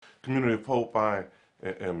Community of Hope, I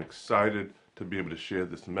am excited to be able to share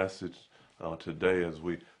this message today as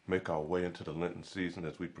we make our way into the Lenten season.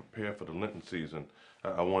 As we prepare for the Lenten season,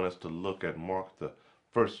 I want us to look at Mark, the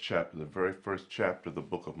first chapter, the very first chapter of the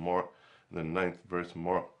book of Mark, the 9th verse,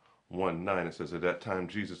 Mark 1:9. It says, "At that time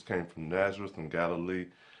Jesus came from Nazareth in Galilee,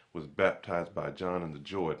 was baptized by John in the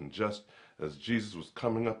Jordan. Just as Jesus was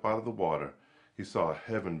coming up out of the water, he saw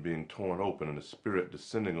heaven being torn open and the Spirit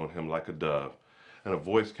descending on him like a dove. And a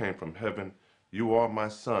voice came from heaven, 'You are my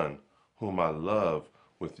Son, whom I love.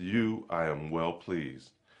 With you I am well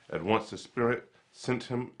pleased.' At once the Spirit sent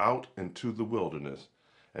him out into the wilderness.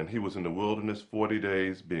 And he was in the wilderness 40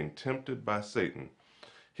 days, being tempted by Satan.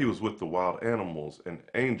 He was with the wild animals, and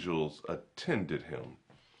angels attended him."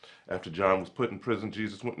 After John was put in prison,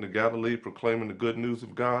 Jesus went into Galilee, proclaiming the good news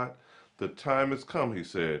of God. "The time has come," he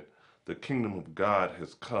said. "The kingdom of God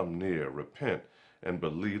has come near. Repent and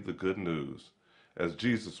believe the good news." As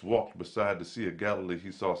Jesus walked beside the Sea of Galilee,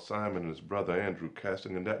 he saw Simon and his brother Andrew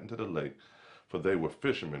casting a net into the lake, for they were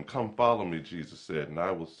fishermen. "Come, follow me," Jesus said, "and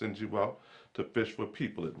I will send you out to fish for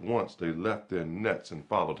people." At once they left their nets and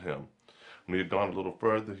followed him. When he had gone a little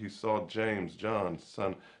further, he saw James,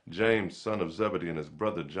 son of Zebedee, and his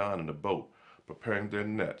brother John in the boat, preparing their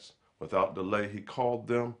nets. Without delay he called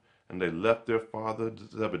them, and they left their father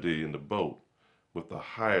Zebedee in the boat with the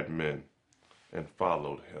hired men and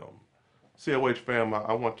followed him. COH fam,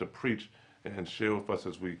 I want to preach and share with us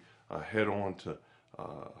as we head on to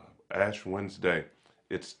Ash Wednesday.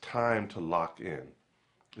 It's time to lock in.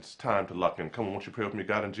 It's time to lock in. Come on, won't you pray with me?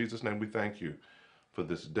 God, in Jesus' name, we thank you for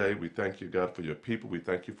this day. We thank you, God, for your people. We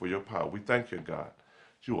thank you for your power. We thank you, God,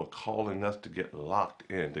 that you are calling us to get locked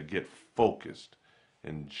in, to get focused.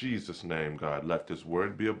 In Jesus' name, God, let this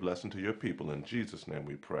word be a blessing to your people. In Jesus' name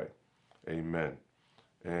we pray. Amen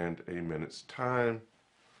and amen. It's time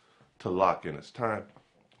to lock in. It's time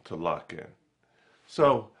to lock in.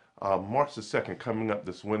 So, March the 2nd, coming up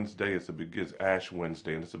this Wednesday, is Ash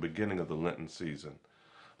Wednesday, and it's the beginning of the Lenten season.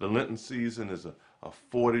 The Lenten season is a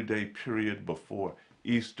 40-day period before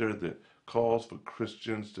Easter that calls for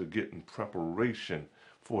Christians to get in preparation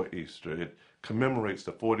for Easter. It commemorates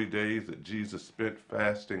the 40 days that Jesus spent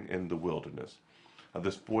fasting in the wilderness.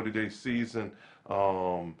 This 40-day season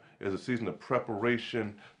is a season of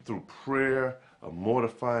preparation through prayer,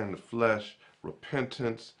 mortifying the flesh,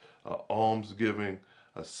 repentance, almsgiving,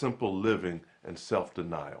 simple living, and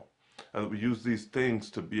self-denial. And we use these things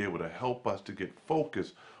to be able to help us to get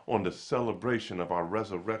focused on the celebration of our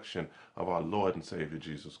resurrection of our Lord and Savior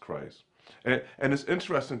Jesus Christ. And it's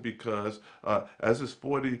interesting because as this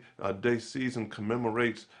 40-day season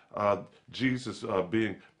commemorates Jesus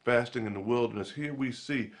being fasting in the wilderness, here we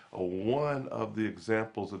see one of the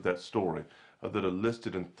examples of that story that are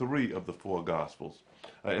listed in 3 of the 4 Gospels.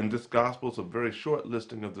 In this Gospel, it's a very short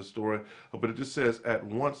listing of the story, but it just says, "At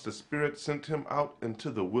once the Spirit sent him out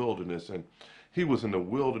into the wilderness, and he was in the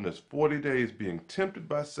wilderness 40 days being tempted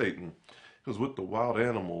by Satan. He was with the wild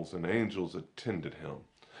animals, and angels attended him."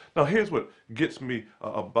 Now, here's what gets me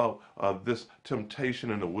about this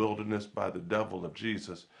temptation in the wilderness by the devil of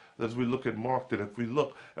Jesus. As we look at Mark, that if we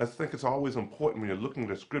look, I think it's always important when you're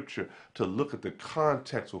looking at Scripture to look at the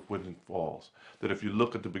context with which it falls. That if you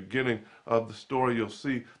look at the beginning of the story, you'll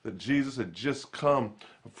see that Jesus had just come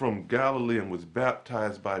from Galilee and was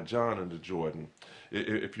baptized by John in the Jordan.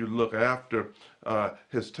 If you look after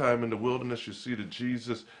his time in the wilderness, you see that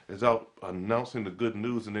Jesus is out announcing the good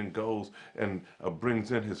news and then goes and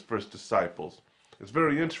brings in his first disciples. It's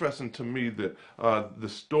very interesting to me that the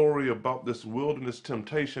story about this wilderness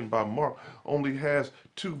temptation by Mark only has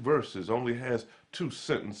 2 verses, only has 2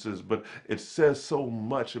 sentences, but it says so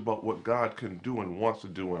much about what God can do and wants to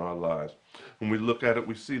do in our lives. When we look at it,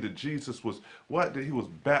 we see that Jesus was he was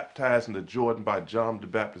baptized in the Jordan by John the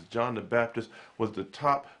Baptist. John the Baptist was the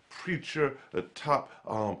top preacher, the top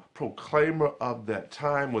proclaimer of that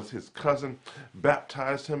time. Was his cousin,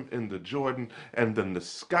 baptized him in the Jordan, and then the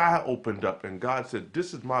sky opened up and God said,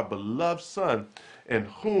 "This is my beloved Son in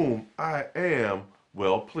whom I am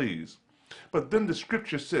well pleased." But then the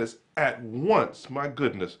Scripture says, at once, my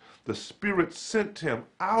goodness, the Spirit sent him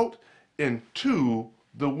out into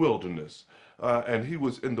the wilderness. And he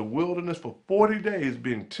was in the wilderness for 40 days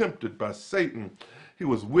being tempted by Satan. He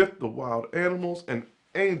was with the wild animals, and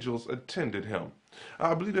angels attended him.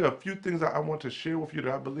 I believe there are a few things that I want to share with you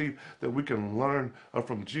that I believe that we can learn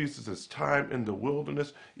from Jesus' time in the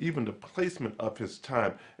wilderness, even the placement of his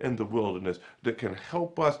time in the wilderness, that can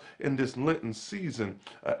help us in this Lenten season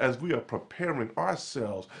as we are preparing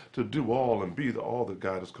ourselves to do all and be all that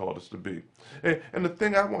God has called us to be. And the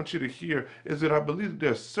thing I want you to hear is that I believe that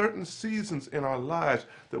there are certain seasons in our lives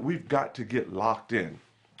that we've got to get locked in.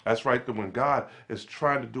 That's right, that when God is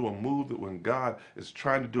trying to do a move, that when God is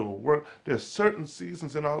trying to do a work, there's certain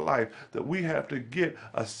seasons in our life that we have to get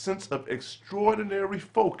a sense of extraordinary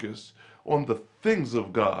focus on the things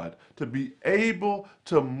of God to be able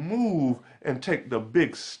to move and take the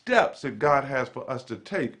big steps that God has for us to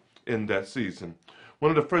take in that season.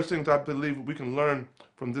 One of the first things I believe we can learn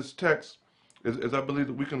from this text is I believe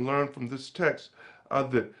that we can learn from this text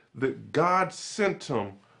that God sent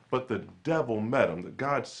him, but the devil met him. That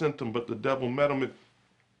God sent him, but the devil met him.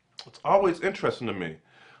 It's always interesting to me.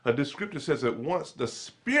 This scripture says that once the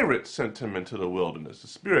Spirit sent him into the wilderness. The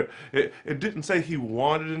Spirit, it didn't say he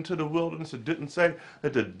wandered into the wilderness. It didn't say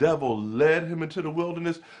that the devil led him into the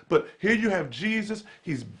wilderness. But here you have Jesus.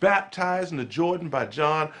 He's baptized in the Jordan by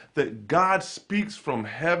John. That God speaks from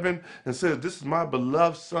heaven and says, "This is my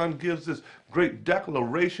beloved Son," gives this great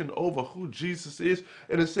declaration over who Jesus is.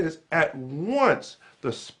 And it says, at once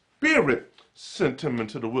the Spirit sent him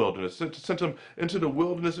into the wilderness, sent him into the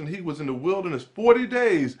wilderness, and he was in the wilderness 40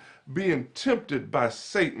 days being tempted by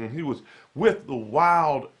Satan. He was with the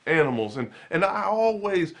wild animals. And I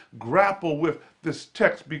always grapple with this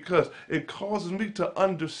text because it causes me to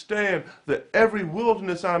understand that every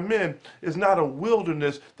wilderness I'm in is not a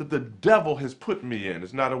wilderness that the devil has put me in.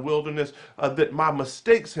 It's not a wilderness that my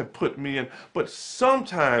mistakes have put me in. But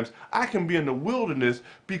sometimes I can be in the wilderness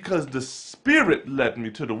because the Spirit led me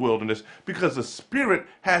to the wilderness, because the Spirit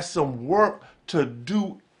has some work to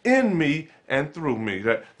do in me and through me.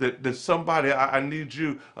 That somebody, I need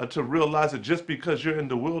you to realize that just because you're in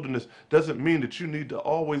the wilderness doesn't mean that you need to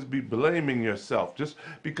always be blaming yourself. Just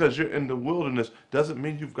because you're in the wilderness doesn't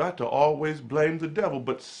mean you've got to always blame the devil.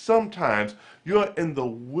 But sometimes you're in the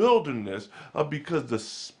wilderness because the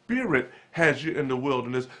Spirit has you in the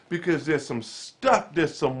wilderness, because there's some stuff,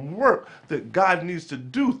 there's some work that God needs to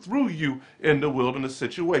do through you in the wilderness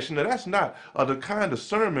situation. Now, that's not the kind of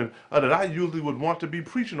sermon that I usually would want to be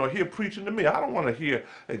preaching or hear preaching to me. I don't want to hear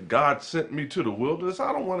that God sent me to the wilderness.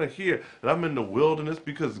 I don't want to hear that I'm in the wilderness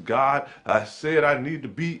because God said I need to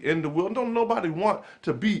be in the wilderness. Don't nobody want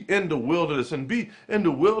to be in the wilderness and be in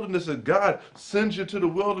the wilderness that God sends you to the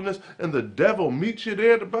wilderness and the devil meets you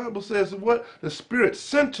there. The Bible says what? The Spirit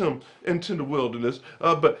sent him into the wilderness,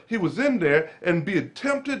 but he was in there and being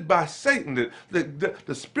tempted by Satan.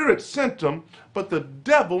 The Spirit sent him, but the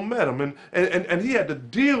devil met him, and he had to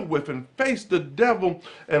deal with and face the devil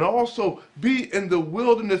and also be in the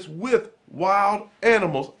wilderness with wild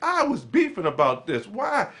animals. I was beefing about this.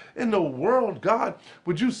 Why in the world, God,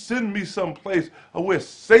 would you send me someplace where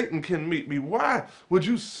Satan can meet me? Why would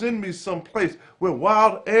you send me someplace where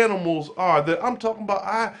wild animals are? That I'm talking about,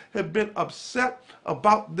 I have been upset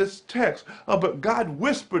about this text, but God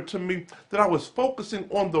whispered to me that I was focusing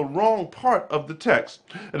on the wrong part of the text,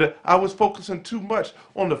 and that I was focusing too much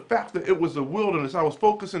on the fact that it was a wilderness. I was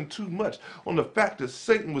focusing too much on the fact that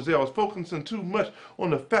Satan was there. I was focusing too much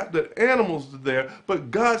on the fact that animals were there.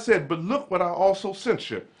 But God said, but look what I also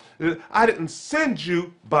sent you. I didn't send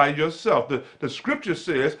you by yourself. The scripture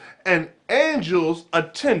says, and angels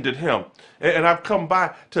attended him. And I've come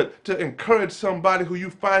by to encourage somebody who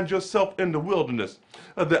you find yourself in the wilderness.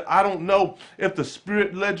 That I don't know if the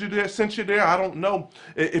Spirit led you there, sent you there. I don't know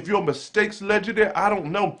if your mistakes led you there. I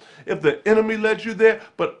don't know if the enemy led you there.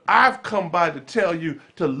 But I've come by to tell you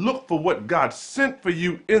to look for what God sent for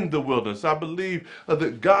you in the wilderness. I believe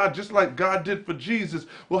that God, just like God did for Jesus,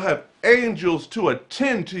 will have angels to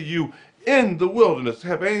attend to you in the wilderness.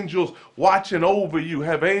 Have angels watching over you.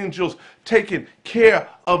 Have angels taking care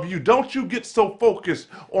of you. Don't you get so focused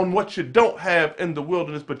on what you don't have in the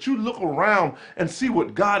wilderness, but you look around and see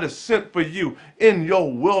what God has sent for you in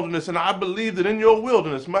your wilderness. And I believe that in your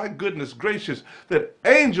wilderness, my goodness gracious, that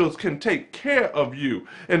angels can take care of you.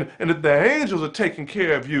 And if the angels are taking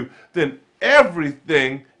care of you, then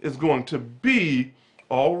everything is going to be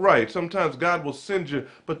all right. Sometimes God will send you,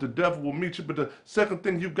 but the devil will meet you. But the second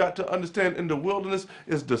thing you've got to understand in the wilderness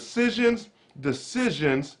is decisions,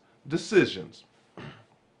 decisions, decisions.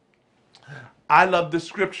 I love this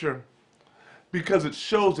scripture because it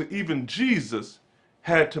shows that even Jesus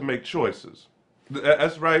had to make choices.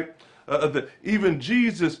 That's right. Even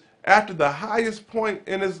Jesus, after the highest point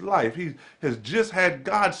in his life, he has just had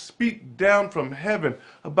God speak down from heaven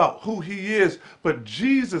about who he is. But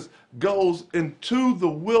Jesus goes into the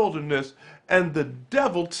wilderness and the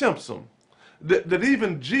devil tempts him. That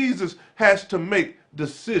even Jesus has to make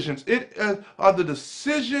decisions. It are the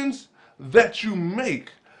decisions that you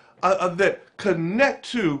make that connect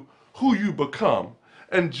to who you become.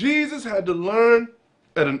 And Jesus had to learn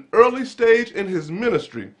at an early stage in his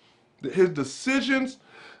ministry that his decisions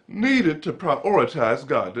needed to prioritize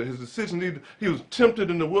God. His decision needed, he was tempted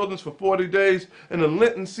in the wilderness for 40 days, and the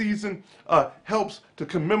Lenten season helps to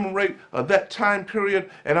commemorate that time period.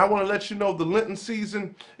 And I want to let you know the Lenten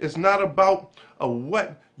season is not about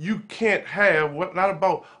what you can't have, not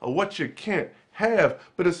about what you can't have,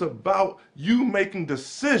 but it's about you making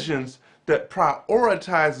decisions that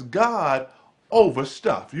prioritize God over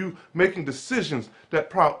stuff. You making decisions that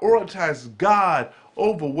prioritize God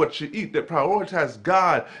over what you eat, that prioritize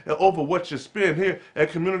God over what you spend. Here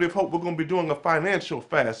at Community of Hope, we're going to be doing a financial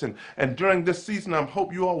fast. And during this season, I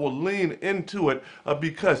hope you all will lean into it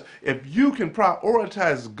because if you can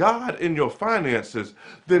prioritize God in your finances,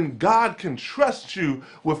 then God can trust you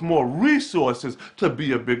with more resources to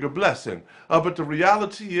be a bigger blessing. But the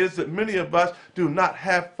reality is that many of us do not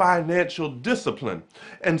have financial discipline.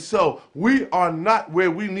 And so we are not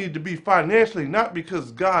where we need to be financially, not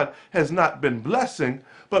because God has not been blessing,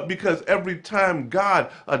 but because every time God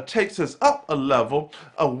takes us up a level,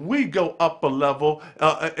 we go up a level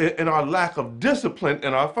in our lack of discipline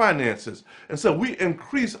in our finances. And so we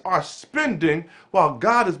increase our spending while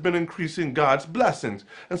God has been increasing God's blessings.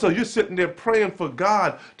 And so you're sitting there praying for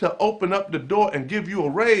God to open up the door and give you a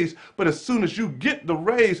raise, but as soon as you get the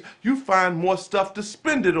raise, you find more stuff to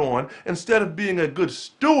spend it on instead of being a good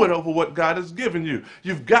steward over what God has given you.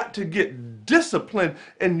 You've got to get discipline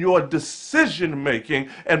in your decision making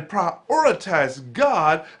and prioritize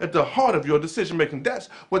God at the heart of your decision making. That's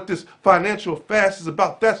what this financial fast is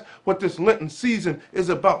about. That's what this Lenten season is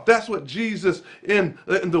about. That's what Jesus in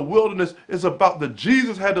the wilderness is about. That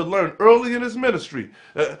Jesus had to learn early in his ministry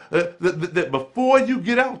that before you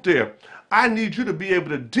get out there, I need you to be able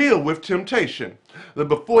to deal with temptation. That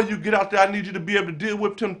before you get out there, I need you to be able to deal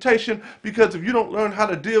with temptation, because if you don't learn how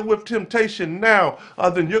to deal with temptation now,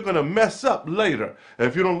 then you're going to mess up later.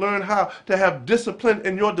 If you don't learn how to have discipline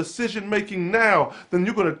in your decision making now, then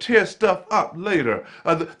you're going to tear stuff up later.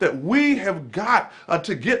 That we have got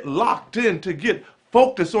to get locked in, to get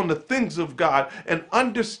focus on the things of God and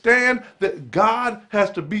understand that God has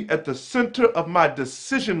to be at the center of my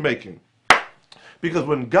decision making. Because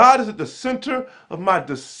when God is at the center of my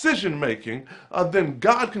decision making, then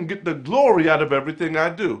God can get the glory out of everything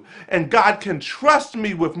I do. And God can trust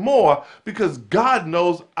me with more because God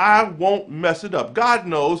knows I won't mess it up. God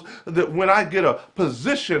knows that when I get a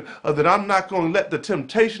position that I'm not going to let the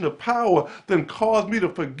temptation of power then cause me to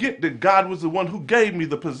forget that God was the one who gave me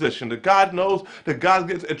the position. That God knows that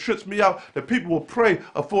God it trips me out that people will pray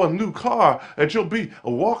for a new car, and you'll be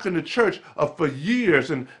walking to church for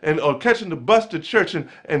years and or catching the bus to church,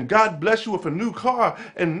 and God bless you with a new car,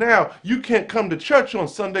 and now you can't come to church on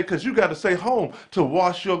Sunday because you got to stay home to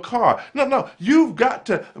wash your car. No, you've got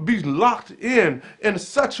to be locked in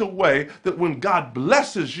such a way that when God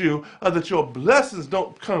blesses you, that your blessings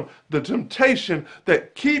don't come the temptation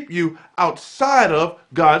that keep you outside of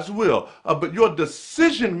God's will. But your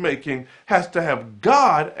decision making has to have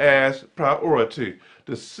God as priority.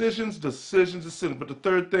 Decisions. But the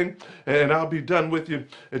third thing, and I'll be done with you,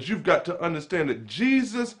 is you've got to understand that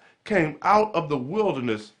Jesus came out of the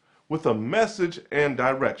wilderness with a message and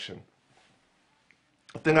direction.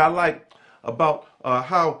 The thing I like about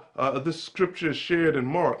how this scripture is shared in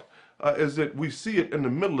Mark is that we see it in the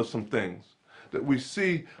middle of some things. That we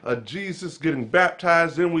see Jesus getting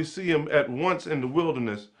baptized, then we see him at once in the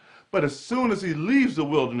wilderness. But as soon as he leaves the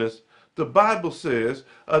wilderness, the Bible says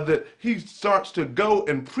that he starts to go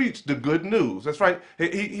and preach the good news. That's right.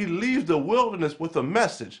 He leaves the wilderness with a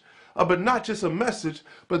message. But not just a message,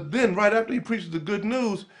 but then right after he preaches the good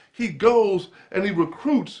news, he goes and he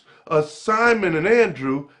recruits Simon and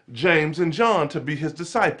Andrew, James and John to be his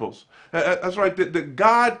disciples. That's right. That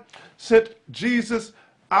God sent Jesus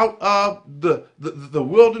out of the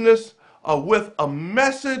wilderness with a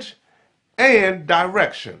message and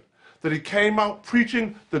direction. That he came out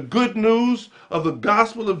preaching the good news of the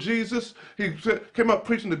gospel of Jesus. He came out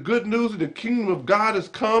preaching the good news that the kingdom of God has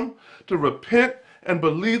come, to repent and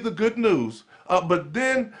believe the good news. But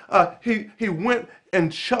then he went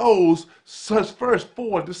and chose his first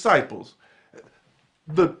 4 disciples.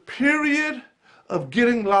 The period of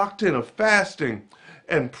getting locked in, of fasting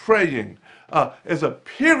and praying, is a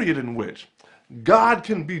period in which God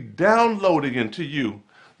can be downloading into you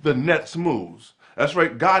the next moves. That's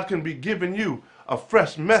right. God can be giving you a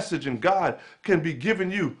fresh message, and God can be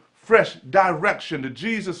giving you fresh direction. That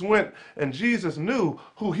Jesus went and Jesus knew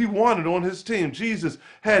who he wanted on his team. Jesus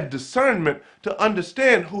had discernment to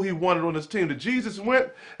understand who he wanted on his team. That Jesus went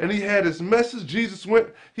and he had his message. Jesus went,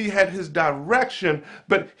 he had his direction,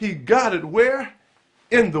 but he got it where?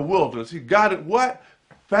 In the wilderness. He got it what?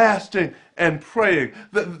 Fasting and praying.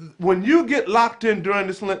 When you get locked in during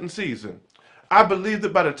this Lenten season, I believe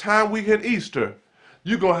that by the time we hit Easter,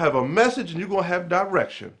 you're going to have a message and you're going to have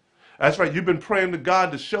direction. That's right. You've been praying to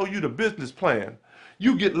God to show you the business plan.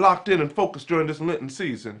 You get locked in and focused during this Lenten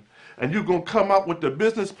season. And you're going to come up with the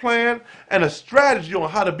business plan and a strategy on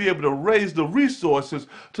how to be able to raise the resources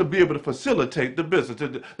to be able to facilitate the business.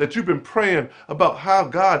 That you've been praying about how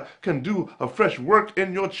God can do a fresh work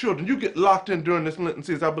in your children. You get locked in during this Lenten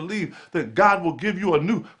season. I believe that God will give you a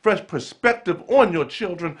new, fresh perspective on your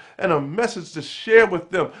children and a message to share with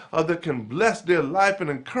them that can bless their life and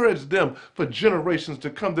encourage them for generations to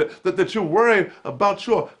come. That you're worried about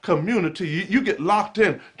your community. You get locked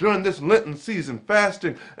in during this Lenten season,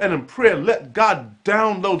 fasting and in prayer. Let God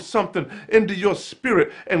download something into your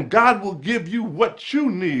spirit, and God will give you what you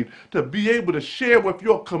need to be able to share with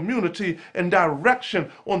your community and direction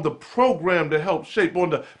on the program to help shape, on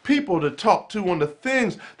the people to talk to, on the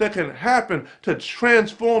things that can happen to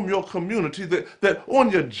transform your community, that on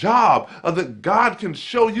your job, that God can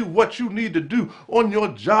show you what you need to do on your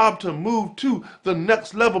job to move to the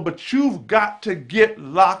next level. But you've got to get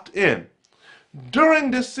locked in.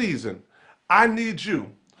 During this season, I need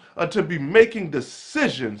you to be making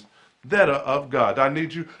decisions that are of God. I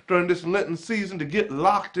need you during this Lenten season to get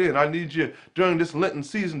locked in. I need you during this Lenten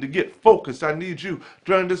season to get focused. I need you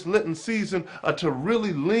during this Lenten season to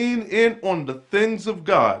really lean in on the things of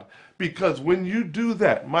God. Because when you do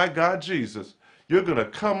that, my God Jesus, you're going to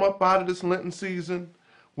come up out of this Lenten season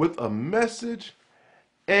with a message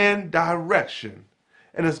and direction.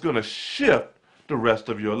 And it's going to shift the rest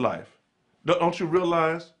of your life. Don't you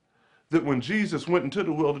realize that when Jesus went into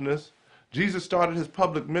the wilderness, Jesus started his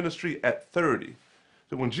public ministry at 30.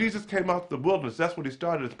 So when Jesus came out of the wilderness, that's when he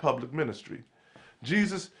started his public ministry.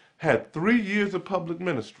 Jesus had 3 years of public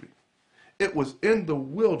ministry. It was in the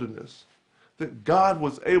wilderness that God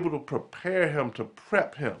was able to prepare him, to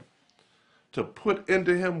prep him, to put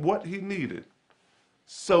into him what he needed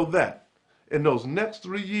so that in those next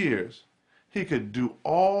 3 years, he could do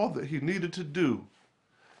all that he needed to do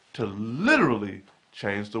to literally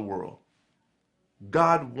change the world.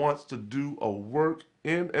 God wants to do a work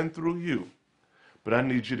in and through you, but I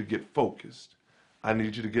need you to get focused. I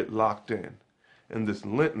need you to get locked in. And this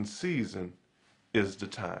Lenten season is the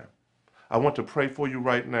time. I want to pray for you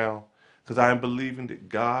right now because I am believing that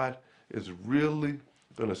God is really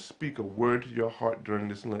going to speak a word to your heart during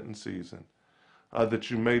this Lenten season.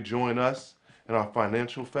 That you may join us in our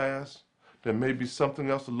financial fast. There may be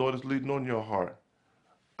something else the Lord is leading on your heart.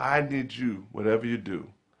 I need you, whatever you do,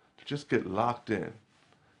 to just get locked in.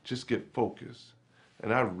 Just get focused.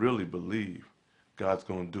 And I really believe God's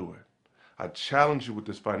going to do it. I challenge you with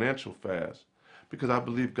this financial fast because I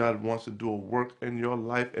believe God wants to do a work in your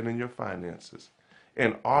life and in your finances,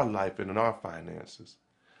 in our life and in our finances.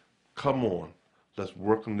 Come on, let's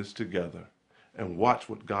work on this together and watch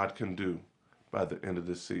what God can do by the end of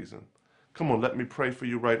this season. Come on, let me pray for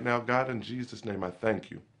you right now. God, in Jesus' name, I thank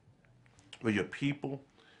you for your people.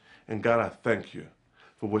 And God, I thank you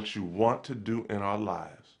for what you want to do in our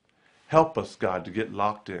lives. Help us, God, to get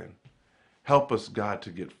locked in. Help us, God, to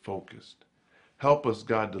get focused. Help us,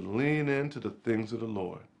 God, to lean into the things of the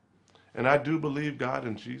Lord. And I do believe, God,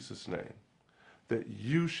 in Jesus' name, that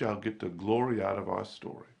you shall get the glory out of our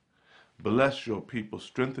story. Bless your people,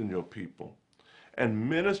 strengthen your people, and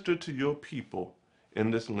minister to your people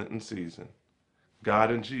in this Lenten season.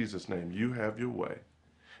 God, in Jesus' name, you have your way.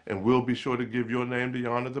 And we'll be sure to give your name the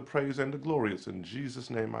honor, the praise, and the glory. It's in Jesus'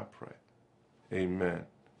 name I pray. Amen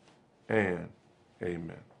and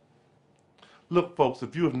amen. Look, folks,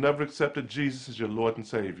 if you have never accepted Jesus as your Lord and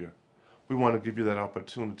Savior, we want to give you that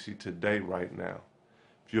opportunity today, right now.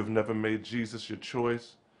 If you have never made Jesus your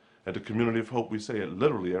choice, at the Community of Hope, we say it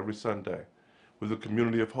literally every Sunday. We're the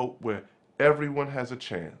Community of Hope where everyone has a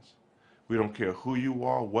chance. We don't care who you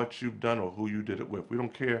are, what you've done, or who you did it with. We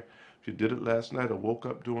don't care if you did it last night or woke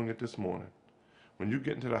up doing it this morning. When you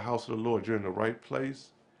get into the house of the Lord, you're in the right place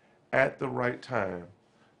at the right time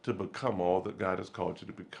to become all that God has called you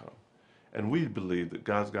to become. And we believe that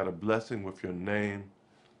God's got a blessing with your name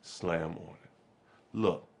slam on it.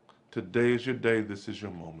 Look, today is your day. This is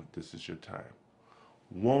your moment. This is your time.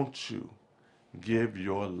 Won't you give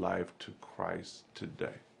your life to Christ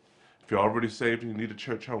today? If you're already saved and you need a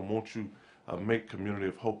church home, won't you make Community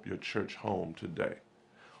of Hope your church home today?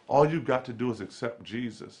 All you've got to do is accept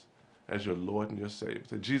Jesus as your Lord and your Savior.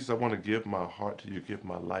 Say, Jesus, I want to give my heart to you, give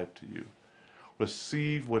my life to you.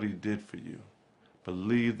 Receive what he did for you.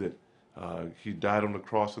 Believe that he died on the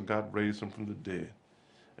cross and God raised him from the dead,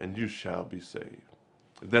 and you shall be saved.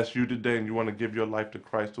 If that's you today and you want to give your life to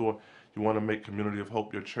Christ, or you want to make Community of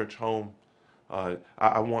Hope your church home,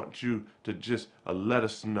 I want you to just let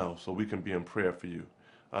us know so we can be in prayer for you.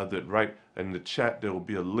 that right in the chat there will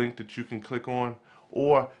be a link that you can click on,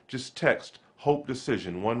 or just text Hope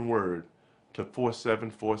Decision, one word, to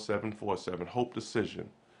 474747. Hope Decision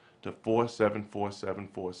to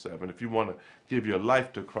 474747. If you want to give your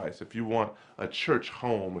life to Christ, if you want a church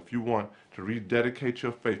home, if you want to rededicate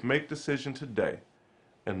your faith, make decision today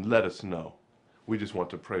and let us know. We just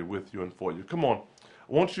want to pray with you and for you. Come on.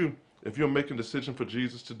 Won't you, if you're making a decision for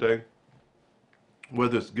Jesus today,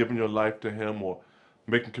 whether it's giving your life to him or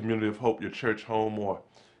making Community of Hope your church home or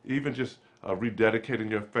even just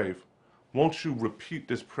rededicating your faith, won't you repeat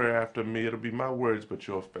this prayer after me? It'll be my words, but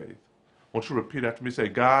your faith. Won't you repeat after me? Say,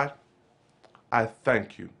 God, I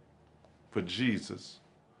thank you for Jesus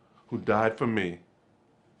who died for me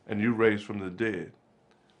and you raised from the dead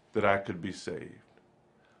that I could be saved.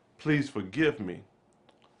 Please forgive me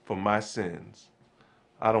for my sins.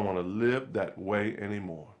 I don't want to live that way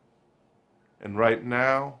anymore. And right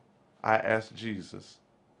now, I ask Jesus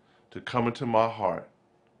to come into my heart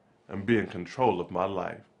and be in control of my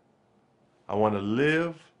life. I want to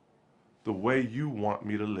live the way you want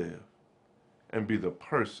me to live and be the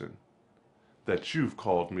person that you've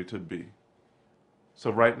called me to be.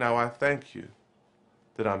 So right now, I thank you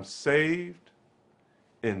that I'm saved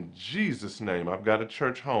in Jesus' name. I've got a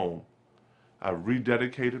church home. I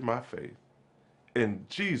rededicated my faith. In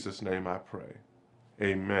Jesus' name I pray.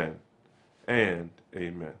 Amen and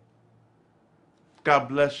amen. God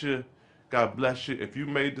bless you. God bless you. If you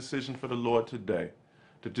made a decision for the Lord today,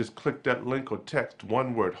 to just click that link or text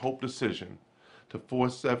one word, Hope Decision, to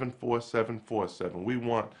 474747. We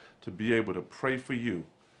want to be able to pray for you.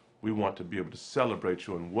 We want to be able to celebrate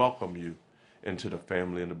you and welcome you into the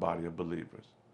family and the body of believers.